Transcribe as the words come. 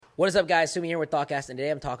What is up, guys? Sumi here with ThoughtCast, and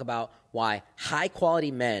today I'm talking about why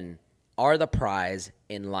high-quality men are the prize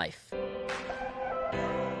in life.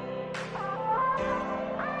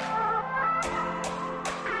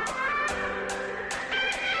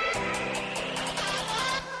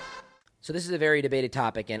 So this is a very debated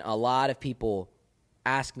topic, and a lot of people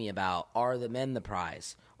ask me about, are the men the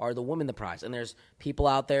prize? Are the women the prize? And there's people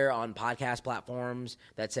out there on podcast platforms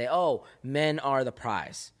that say, oh, men are the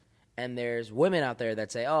prize. And there's women out there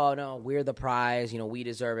that say, oh, no, we're the prize. You know, we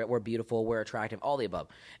deserve it. We're beautiful. We're attractive. All the above.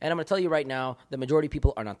 And I'm going to tell you right now, the majority of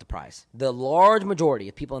people are not the prize. The large majority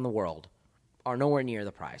of people in the world are nowhere near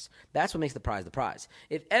the prize. That's what makes the prize the prize.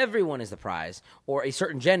 If everyone is the prize, or a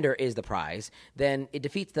certain gender is the prize, then it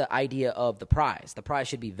defeats the idea of the prize. The prize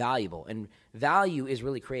should be valuable. And value is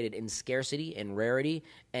really created in scarcity and rarity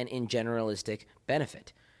and in generalistic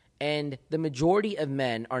benefit. And the majority of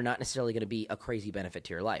men are not necessarily going to be a crazy benefit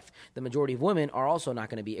to your life. The majority of women are also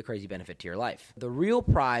not going to be a crazy benefit to your life. The real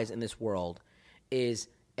prize in this world is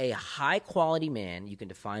a high-quality man. You can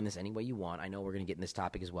define this any way you want. I know we're going to get in this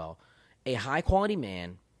topic as well. A high-quality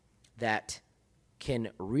man that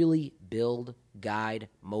can really build, guide,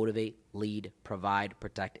 motivate, lead, provide,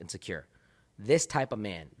 protect, and secure. This type of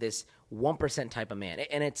man, this 1% type of man,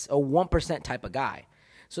 and it's a 1% type of guy.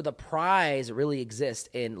 So the prize really exists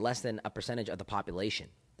in less than a percentage of the population.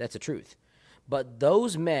 That's the truth. But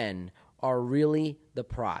those men are really the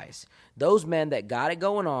prize. Those men that got it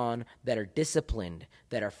going on, that are disciplined,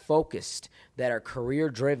 that are focused, that are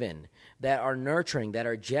career-driven, that are nurturing, that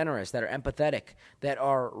are generous, that are empathetic, that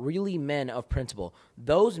are really men of principle.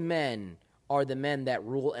 Those men are the men that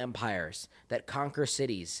rule empires, that conquer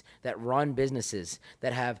cities, that run businesses,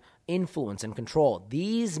 that have influence and control.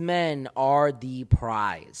 These men are the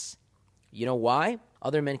prize. You know why?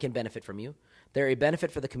 Other men can benefit from you. They're a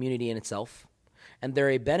benefit for the community in itself, and they're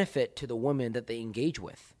a benefit to the women that they engage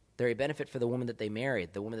with. They're a benefit for the women that they marry,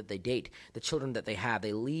 the women that they date, the children that they have.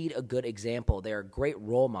 They lead a good example. They are great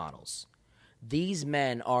role models. These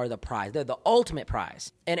men are the prize. They're the ultimate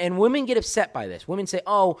prize. And women get upset by this. Women say,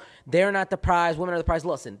 oh, they're not the prize. Women are the prize.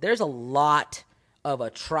 Listen, there's a lot of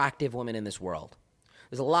attractive women in this world.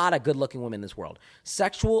 There's a lot of good-looking women in this world.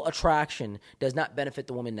 Sexual attraction does not benefit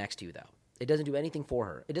the woman next to you, though. It doesn't do anything for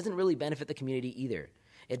her. It doesn't really benefit the community either.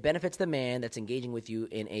 It benefits the man that's engaging with you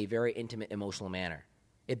in a very intimate, emotional manner.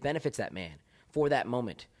 It benefits that man for that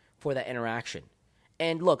moment, for that interaction.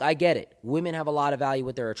 And look, I get it. Women have a lot of value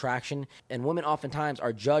with their attraction, and women oftentimes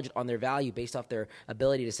are judged on their value based off their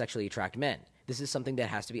ability to sexually attract men. This is something that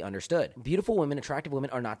has to be understood. Beautiful women, attractive women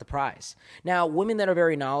are not the prize. Now, women that are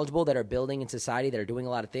very knowledgeable, that are building in society, that are doing a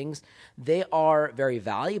lot of things, they are very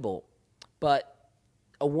valuable. But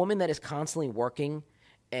a woman that is constantly working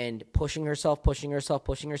and pushing herself,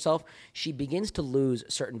 she begins to lose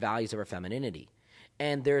certain values of her femininity.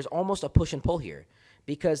 And there's almost a push and pull here.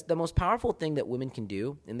 Because the most powerful thing that women can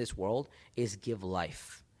do in this world is give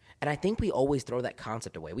life. And I think we always throw that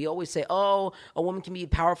concept away. We always say, oh, a woman can be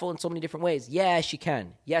powerful in so many different ways. Yeah, she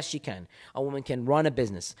can. Yes, she can. A woman can run a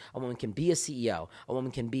business. A woman can be a CEO. A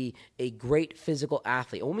woman can be a great physical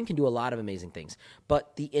athlete. A woman can do a lot of amazing things.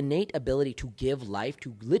 But the innate ability to give life,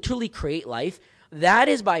 to literally create life, that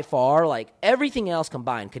is by far, like everything else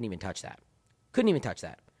combined, couldn't even touch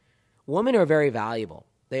that. Women are very valuable.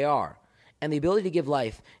 They are. And the ability to give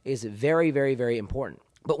life is very, very, very important.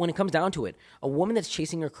 But when it comes down to it, a woman that's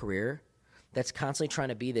chasing her career, that's constantly trying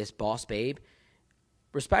to be this boss babe,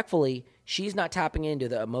 respectfully, she's not tapping into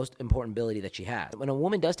the most important ability that she has. When a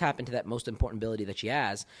woman does tap into that most important ability that she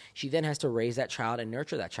has, she then has to raise that child and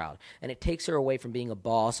nurture that child. And it takes her away from being a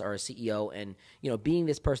boss or a CEO and, being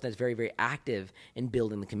this person that's very, very active in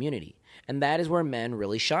building the community. And that is where men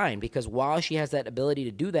really shine, because while she has that ability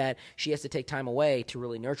to do that, she has to take time away to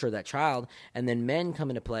really nurture that child. And then men come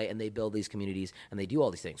into play and they build these communities and they do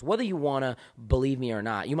all these things. Whether you want to believe me or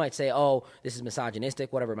not, you might say, oh, this is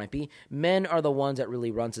misogynistic, whatever it might be. Men are the ones that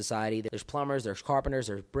really run society. There's plumbers, there's carpenters,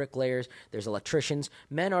 there's bricklayers, there's electricians.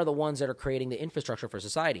 Men are the ones that are creating the infrastructure for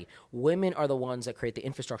society. Women are the ones that create the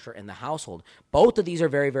infrastructure in the household. Both of these are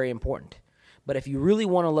very, very important. But if you really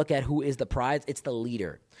want to look at who is the prize, it's the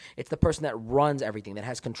leader. It's the person that runs everything, that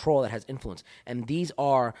has control, that has influence. And these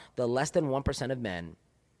are the less than 1% of men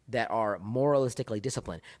that are moralistically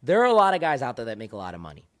disciplined. There are a lot of guys out there that make a lot of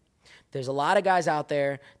money. There's a lot of guys out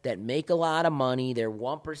there that make a lot of money. They're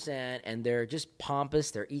 1% and they're just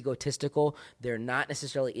pompous. They're egotistical. They're not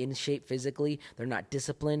necessarily in shape physically. They're not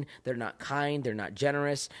disciplined. They're not kind. They're not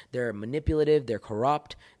generous. They're manipulative. They're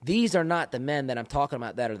corrupt. These are not the men that I'm talking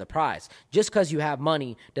about that are the prize. Just because you have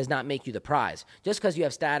money does not make you the prize. Just because you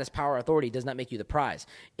have status, power, authority does not make you the prize.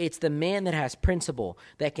 It's the man that has principle,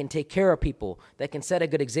 that can take care of people, that can set a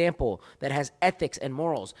good example, that has ethics and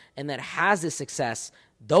morals, and that has this success.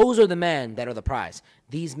 Those are the men that are the prize.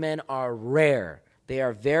 These men are rare. They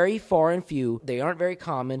are very far and few. They aren't very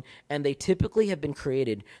common, and they typically have been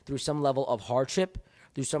created through some level of hardship,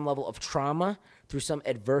 through some level of trauma, through some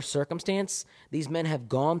adverse circumstance. These men have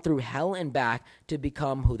gone through hell and back to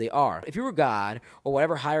become who they are. If you were God or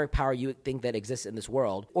whatever higher power you think that exists in this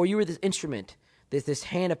world, or you were this instrument, this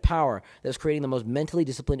hand of power that was creating the most mentally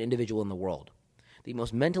disciplined individual in the world, the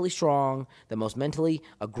most mentally strong, the most mentally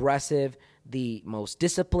aggressive, the most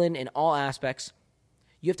disciplined in all aspects,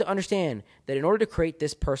 you have to understand that in order to create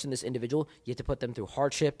this person, this individual, you have to put them through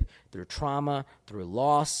hardship, through trauma, through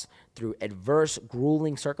loss, through adverse,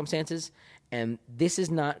 grueling circumstances. And this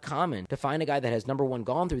is not common to find a guy that has, number one,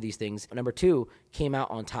 gone through these things, number two, came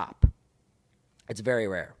out on top. It's very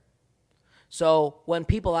rare. So when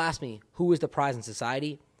people ask me, who is the prize in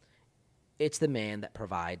society? It's the man that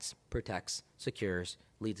provides, protects, secures,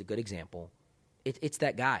 leads a good example. It's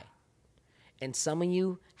that guy. And some of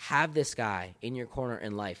you have this guy in your corner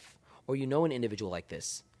in life, or you know an individual like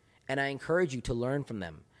this. And I encourage you to learn from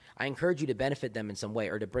them. I encourage you to benefit them in some way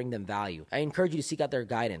or to bring them value. I encourage you to seek out their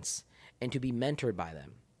guidance and to be mentored by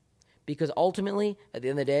them. Because ultimately, at the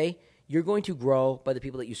end of the day, you're going to grow by the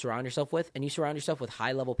people that you surround yourself with, and you surround yourself with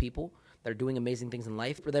high-level people that are doing amazing things in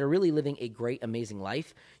life, or that are really living a great, amazing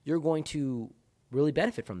life. You're going to really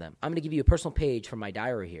benefit from them. I'm going to give you a personal page from my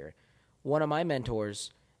diary here. One of my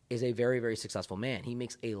mentors is a very, very successful man. He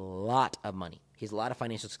makes a lot of money. He has a lot of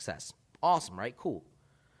financial success. Awesome, right? Cool.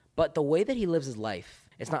 But the way that he lives his life,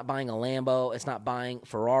 it's not buying a Lambo. It's not buying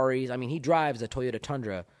Ferraris. I mean, he drives a Toyota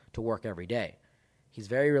Tundra to work every day. He's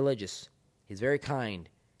very religious. He's very kind.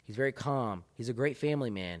 He's very calm. He's a great family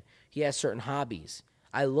man. He has certain hobbies.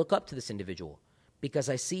 I look up to this individual because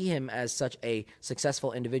I see him as such a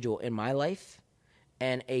successful individual in my life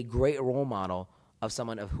and a great role model of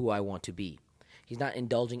someone of who I want to be. He's not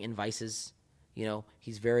indulging in vices.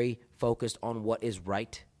 He's very focused on what is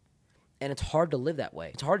right. And it's hard to live that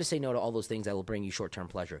way. It's hard to say no to all those things that will bring you short-term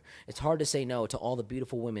pleasure. It's hard to say no to all the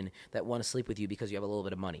beautiful women that want to sleep with you because you have a little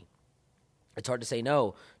bit of money. It's hard to say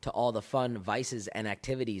no to all the fun vices and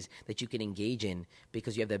activities that you can engage in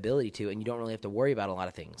because you have the ability to, and you don't really have to worry about a lot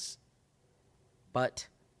of things. But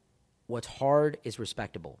what's hard is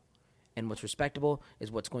respectable. And what's respectable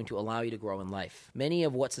is what's going to allow you to grow in life. Many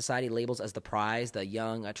of what society labels as the prize, the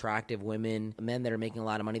young, attractive women, men that are making a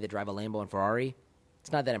lot of money that drive a Lambo and Ferrari,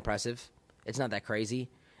 it's not that impressive. It's not that crazy.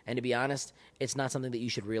 And to be honest, it's not something that you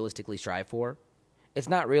should realistically strive for. It's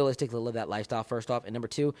not realistic to live that lifestyle, first off. And number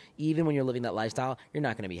two, even when you're living that lifestyle, you're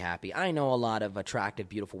not going to be happy. I know a lot of attractive,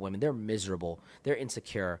 beautiful women. They're miserable. They're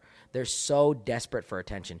insecure. They're so desperate for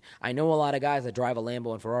attention. I know a lot of guys that drive a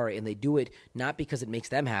Lambo and Ferrari, and they do it not because it makes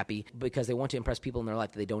them happy, but because they want to impress people in their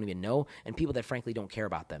life that they don't even know, and people that frankly don't care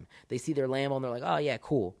about them. They see their Lambo, and they're like, oh, yeah,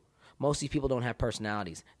 cool. Most of these people don't have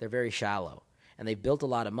personalities. They're very shallow. And they've built a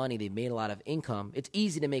lot of money. They've made a lot of income. It's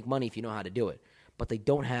easy to make money if you know how to do it. But they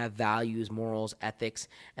don't have values, morals, ethics,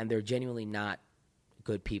 and they're genuinely not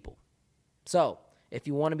good people. So if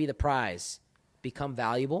you want to be the prize, become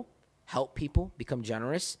valuable, help people, become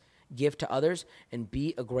generous, give to others, and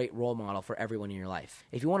be a great role model for everyone in your life.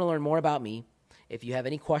 If you want to learn more about me, if you have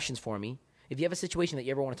any questions for me, if you have a situation that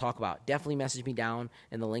you ever want to talk about, definitely message me down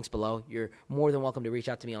in the links below. You're more than welcome to reach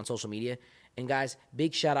out to me on social media. And guys,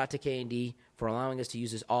 big shout out to K&D for allowing us to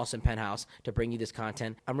use this awesome penthouse to bring you this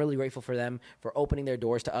content. I'm really grateful for them for opening their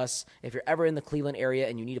doors to us. If you're ever in the Cleveland area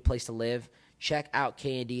and you need a place to live, check out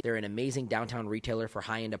K&D. They're an amazing downtown retailer for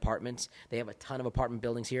high-end apartments. They have a ton of apartment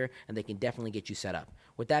buildings here, and they can definitely get you set up.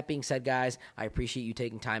 With that being said, guys, I appreciate you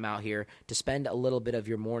taking time out here to spend a little bit of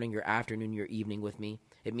your morning, your afternoon, your evening with me.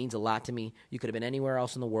 It means a lot to me. You could have been anywhere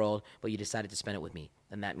else in the world, but you decided to spend it with me,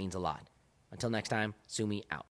 and that means a lot. Until next time, Sumi out.